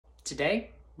Today,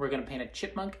 we're going to paint a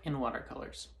chipmunk in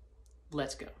watercolors.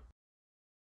 Let's go.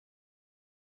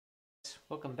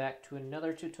 Welcome back to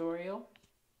another tutorial.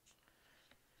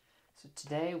 So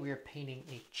today we are painting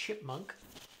a chipmunk.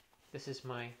 This is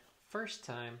my first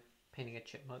time painting a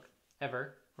chipmunk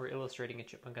ever, or illustrating a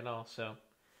chipmunk at all, so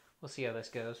we'll see how this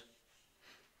goes.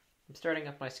 I'm starting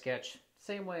off my sketch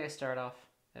same way I start off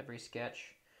every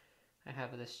sketch. I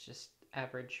have this just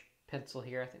average pencil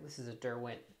here. I think this is a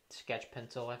Derwent sketch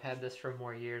pencil. I've had this for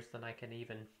more years than I can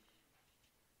even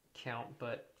count,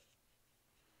 but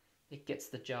it gets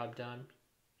the job done.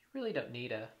 You really don't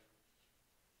need a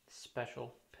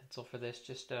special pencil for this.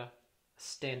 Just a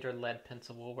standard lead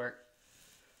pencil will work.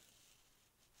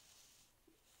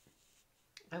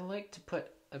 I like to put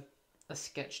a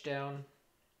sketch down,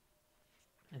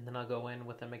 and then I'll go in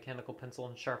with a mechanical pencil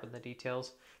and sharpen the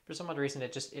details. For some odd reason,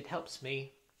 it helps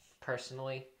me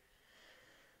personally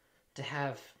to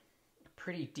have a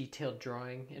pretty detailed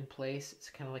drawing in place. It's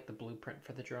kind of like the blueprint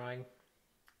for the drawing.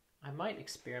 I might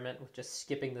experiment with just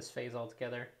skipping this phase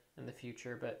altogether in the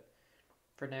future, but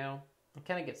for now, it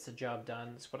kind of gets the job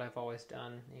done. It's what I've always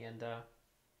done, and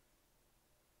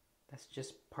that's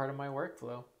just part of my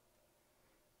workflow.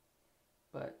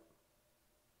 But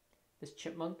this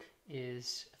chipmunk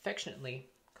is affectionately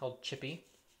called Chippy.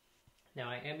 Now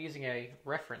I am using a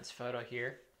reference photo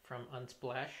here from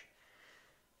Unsplash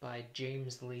by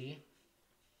James Lee.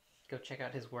 Go check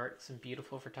out his work, some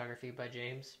beautiful photography by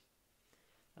James.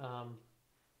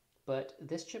 But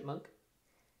this chipmunk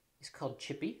is called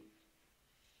Chippy.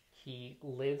 He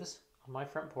lives on my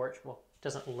front porch. Well,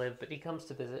 doesn't live, but he comes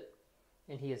to visit,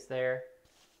 and he is there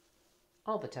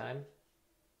all the time.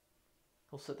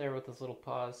 He'll sit there with his little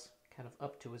paws kind of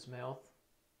up to his mouth,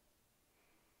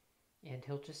 and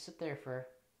he'll just sit there for,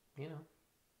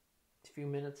 a few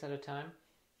minutes at a time.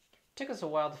 It took us a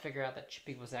while to figure out that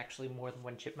Chippy was actually more than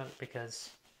one chipmunk, because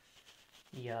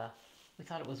we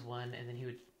thought it was one, and then he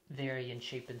would vary in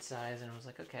shape and size, and I was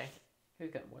like, okay,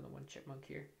 we've got more than one chipmunk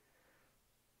here.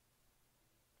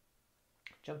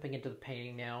 Jumping into the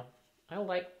painting now, I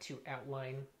like to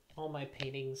outline all my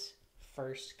paintings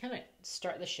first, kind of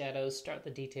start the shadows, start the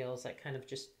details. That kind of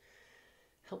just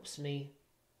helps me.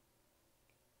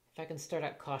 If I can start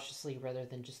out cautiously rather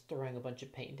than just throwing a bunch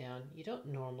of paint down. You don't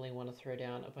normally want to throw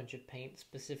down a bunch of paint,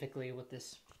 specifically with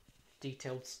this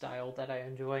detailed style that I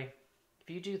enjoy. If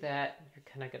you do that, you're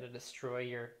kind of going to destroy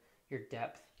your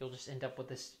depth. You'll just end up with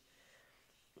this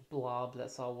blob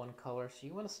that's all one color. So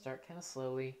you want to start kind of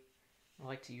slowly. I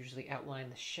like to usually outline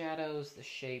the shadows, the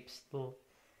shapes, the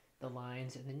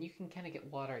lines, and then you can kind of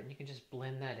get water and you can just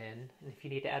blend that in. And if you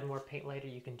need to add more paint later,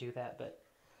 you can do that, but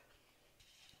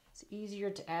it's easier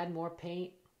to add more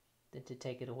paint than to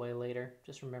take it away later.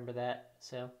 Just remember that.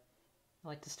 So I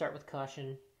like to start with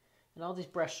caution. And all these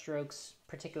brush strokes,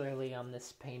 particularly on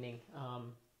this painting,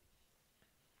 I'm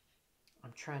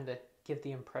trying to give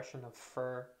the impression of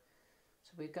fur.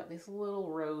 So we've got these little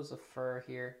rows of fur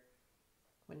here.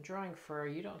 When drawing fur,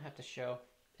 you don't have to show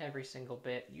every single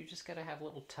bit. You just got to have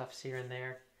little tufts here and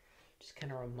there. Just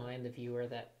kind of remind the viewer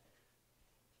that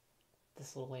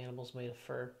this little animal's made of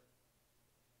fur.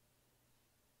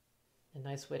 A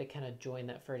nice way to kind of join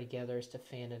that fur together is to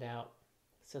fan it out.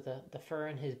 So the fur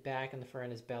in his back and the fur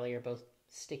in his belly are both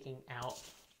sticking out,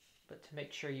 but to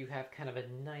make sure you have kind of a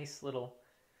nice little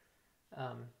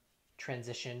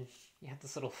transition, you have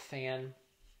this little fan.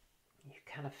 You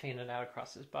kind of fan it out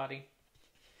across his body.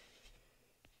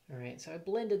 Alright, so I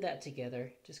blended that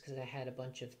together just because I had a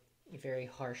bunch of very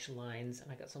harsh lines,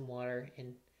 and I got some water,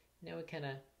 and now we kind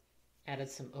of added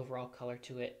some overall color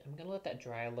to it. I'm going to let that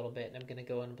dry a little bit, and I'm going to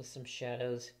go in with some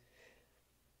shadows,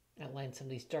 outline some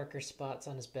of these darker spots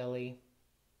on his belly,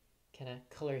 kind of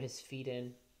color his feet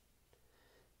in.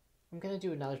 I'm going to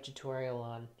do another tutorial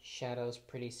on shadows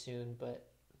pretty soon, but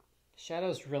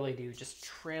shadows really do just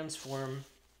transform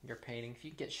your painting. If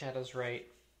you get shadows right,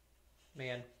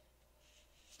 man,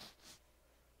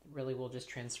 really will just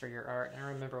transfer your art. And I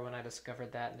remember when I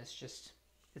discovered that, and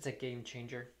it's a game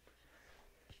changer.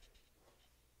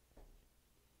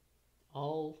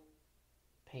 All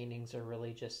paintings are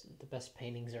really just, the best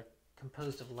paintings are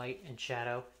composed of light and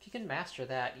shadow. If you can master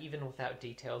that, even without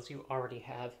details, you already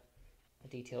have a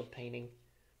detailed painting.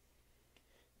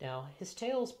 Now, his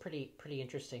tail is pretty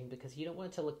interesting because you don't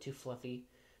want it to look too fluffy.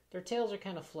 Their tails are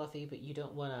kind of fluffy, but you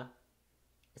don't want to,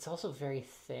 it's also very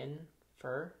thin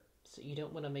fur. So you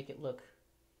don't want to make it look,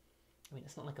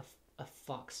 it's not like a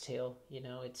foxtail,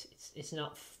 it's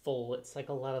not full. It's like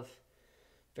a lot of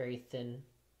very thin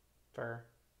fur.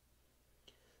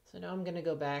 So now I'm going to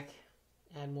go back,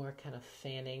 add more kind of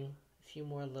fanning, a few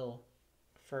more little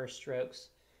fur strokes.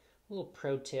 A little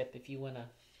pro tip, if you want to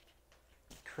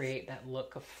create that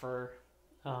look of fur.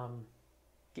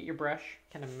 Get your brush,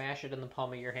 kind of mash it in the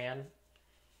palm of your hand,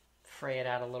 fray it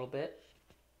out a little bit,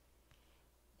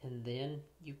 and then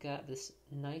you've got this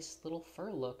nice little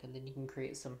fur look, and then you can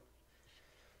create some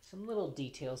little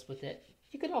details with it.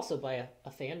 You could also buy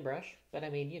a fan brush, but I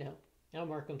mean, you know, I'm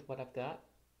working with what I've got.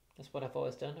 That's what I've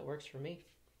always done. It works for me.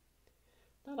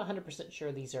 Not 100%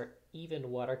 sure these are even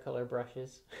watercolor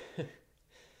brushes,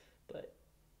 but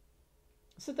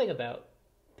it's the thing about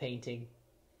painting.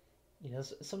 You know,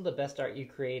 some of the best art you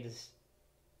create is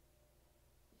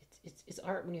it's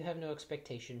art when you have no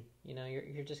expectation. You know,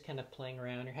 you're just kind of playing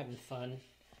around, you're having fun.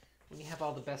 When you have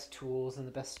all the best tools and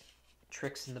the best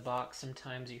tricks in the box,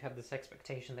 sometimes you have this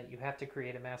expectation that you have to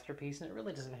create a masterpiece, and it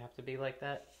really doesn't have to be like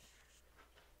that.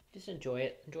 Just enjoy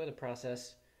it, enjoy the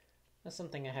process. That's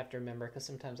something I have to remember, because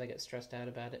sometimes I get stressed out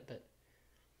about it, but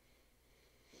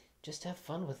just have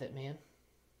fun with it, man.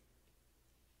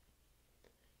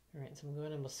 Alright, so I'm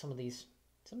going in with some of these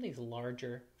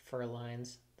larger fur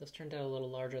lines. Those turned out a little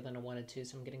larger than I wanted to,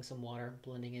 so I'm getting some water,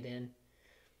 blending it in.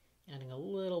 Adding a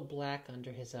little black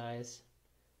under his eyes.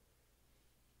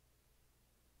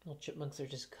 Little chipmunks are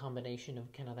just a combination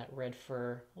of kind of that red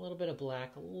fur, a little bit of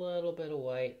black, a little bit of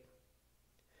white.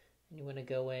 And you want to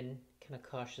go in kind of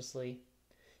cautiously.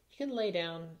 You can lay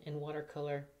down in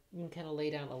watercolor. You can kind of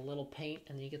lay down a little paint,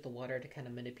 and then you get the water to kind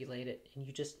of manipulate it. And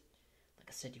you just, like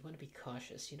I said, you want to be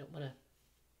cautious. You don't want to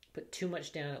put too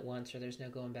much down at once, or there's no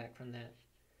going back from that.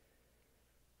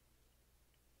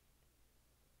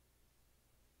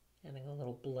 Adding a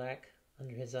little black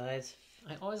under his eyes.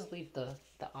 I always leave the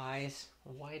eyes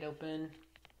wide open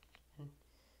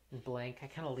and blank. I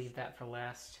kind of leave that for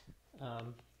last.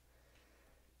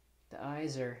 The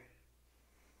eyes are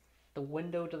the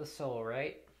window to the soul,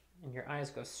 right? And your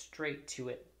eyes go straight to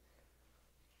it.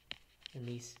 And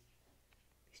these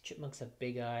chipmunks have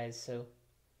big eyes, so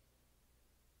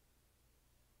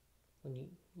when you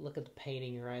look at the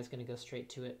painting, your eye is going to go straight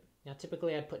to it. Now,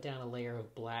 typically I'd put down a layer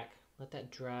of black, let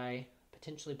that dry,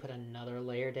 potentially put another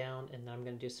layer down, and then I'm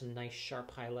going to do some nice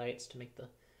sharp highlights to make the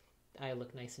eye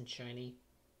look nice and shiny.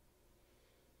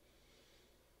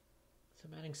 So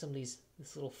I'm adding some of these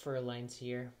little fur lines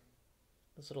here,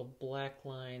 those little black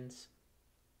lines,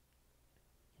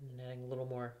 and then adding a little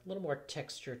more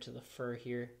texture to the fur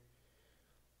here.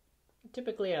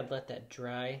 Typically I'd let that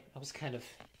dry. I was kind of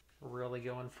really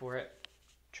going for it,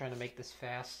 trying to make this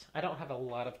fast. I don't have a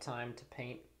lot of time to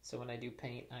paint, so when I do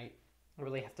paint, I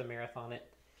really have to marathon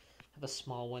it. I have a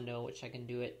small window which I can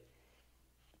do it.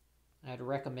 I'd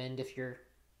recommend, if you're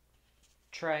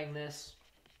trying this,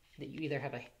 that you either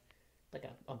have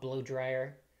a blow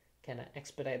dryer, kind of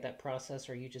expedite that process,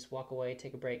 or you just walk away,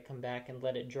 take a break, come back, and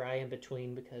let it dry in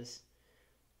between, because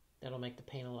that'll make the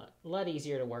paint a lot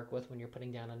easier to work with when you're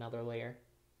putting down another layer.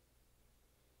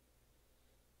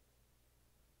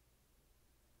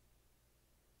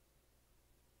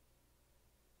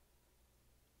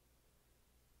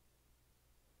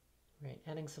 Right,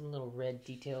 adding some little red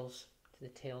details to the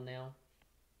tail now.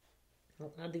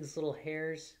 I'll add these little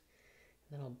hairs,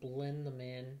 and then I'll blend them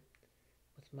in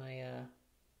with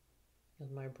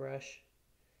my brush.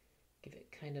 Give it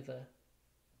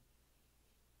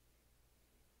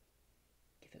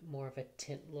more of a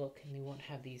tint look, and you won't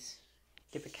have these.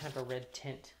 Give it kind of a red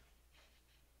tint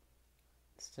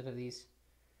instead of these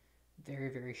very,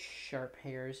 very sharp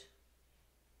hairs.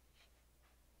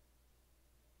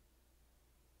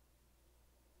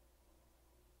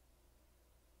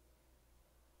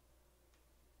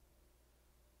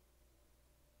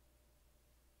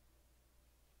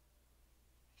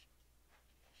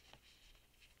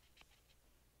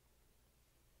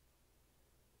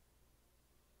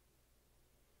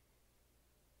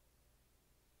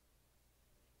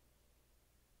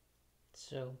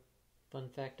 So, fun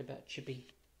fact about Chippy.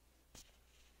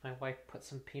 My wife put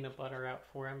some peanut butter out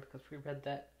for him because we read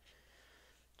that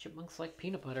chipmunks like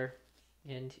peanut butter.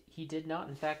 And he did not,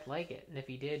 in fact, like it. And if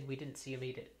he did, we didn't see him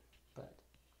eat it. But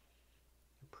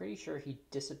I'm pretty sure he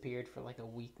disappeared for like a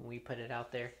week when we put it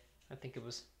out there. I think it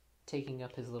was taking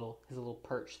up his little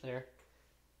perch there.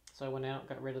 So I went out,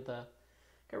 got rid of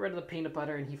the peanut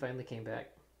butter, and he finally came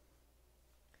back.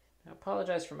 I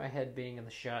apologize for my head being in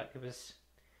the shot. It was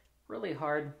really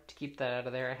hard to keep that out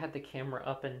of there. I had the camera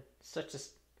up in such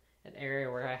an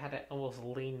area where I had to almost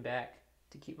lean back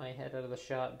to keep my head out of the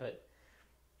shot, but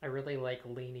I really like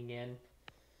leaning in.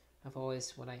 I've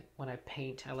always, when I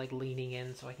paint, I like leaning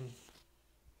in so I can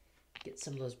get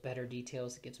some of those better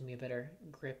details. It gives me a better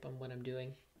grip on what I'm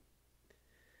doing.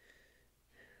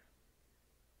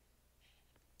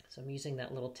 So I'm using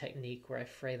that little technique where I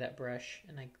fray that brush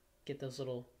and I get those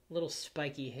little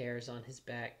spiky hairs on his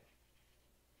back.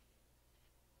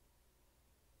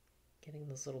 Getting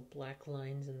those little black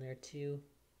lines in there too.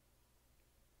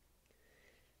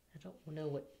 I don't know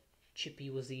what Chippy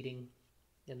was eating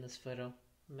in this photo.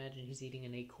 Imagine he's eating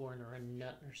an acorn or a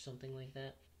nut or something like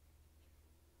that.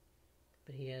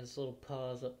 But he has little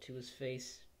paws up to his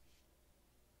face.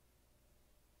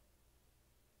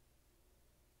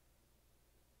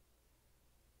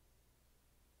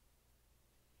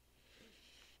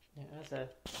 Now, as a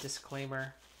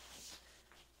disclaimer,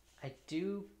 I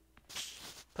do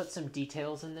put some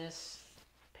details in this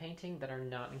painting that are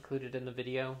not included in the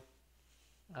video.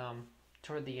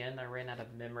 Toward the end, I ran out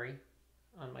of memory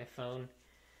on my phone.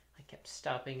 I kept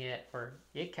stopping it, or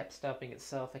it kept stopping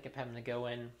itself. I kept having to go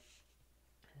in,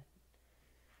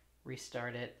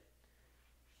 restart it.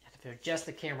 I had to adjust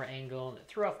the camera angle, and it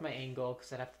threw off my angle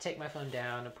because I'd have to take my phone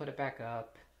down and put it back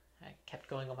up. I kept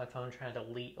going on my phone trying to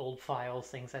delete old files,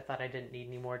 things I thought I didn't need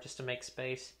anymore just to make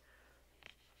space.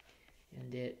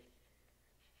 And it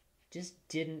just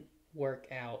didn't work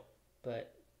out,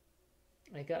 but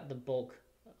I got the bulk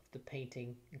of the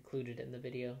painting included in the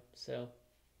video, so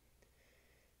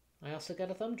I also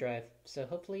got a thumb drive, so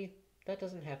hopefully that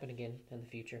doesn't happen again in the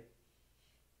future.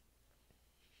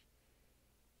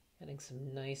 Adding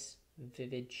some nice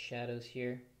vivid shadows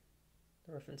here.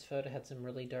 The reference photo had some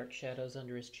really dark shadows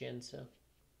under his chin, so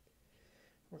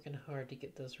working hard to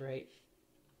get those right.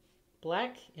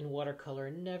 Black in watercolor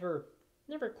never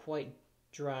quite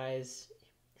dries.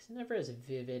 It's never as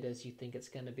vivid as you think it's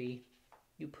going to be.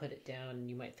 You put it down and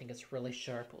you might think it's really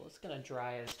sharp. Well, it's going to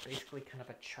dry as basically kind of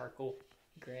a charcoal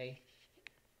gray.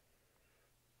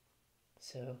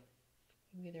 So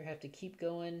you either have to keep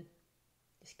going,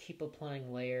 just keep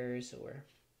applying layers, or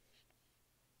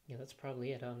yeah, that's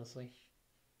probably it, honestly.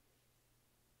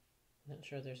 I'm not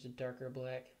sure there's a darker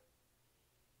black.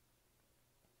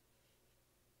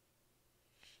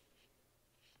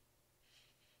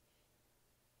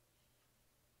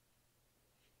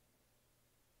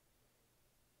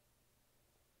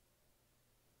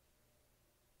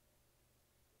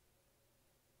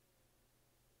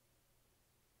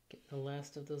 Getting the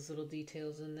last of those little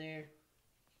details in there.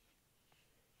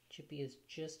 Chippy is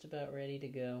just about ready to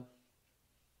go.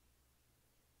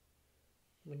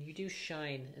 When you do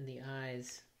shine in the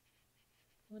eyes,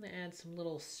 I'm going to add some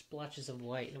little splotches of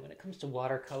white. And when it comes to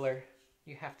watercolor,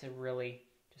 you have to really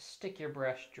just stick your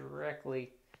brush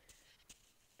directly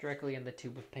in the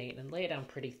tube of paint and lay it down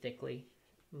pretty thickly.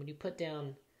 And when you put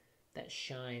down that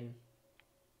shine,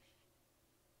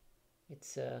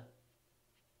 it's you've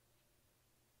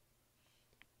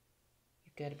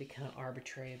got to be kind of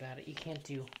arbitrary about it. You can't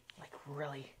do like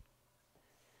really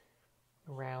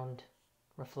round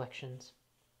reflections.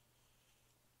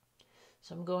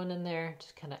 So I'm going in there,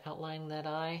 just kind of outlining that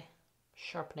eye,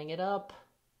 sharpening it up,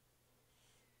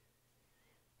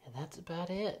 and that's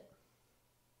about it.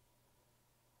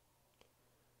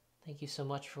 Thank you so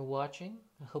much for watching.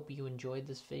 I hope you enjoyed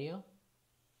this video.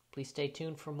 Please stay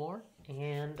tuned for more,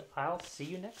 and I'll see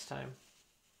you next time.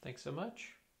 Thanks so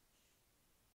much.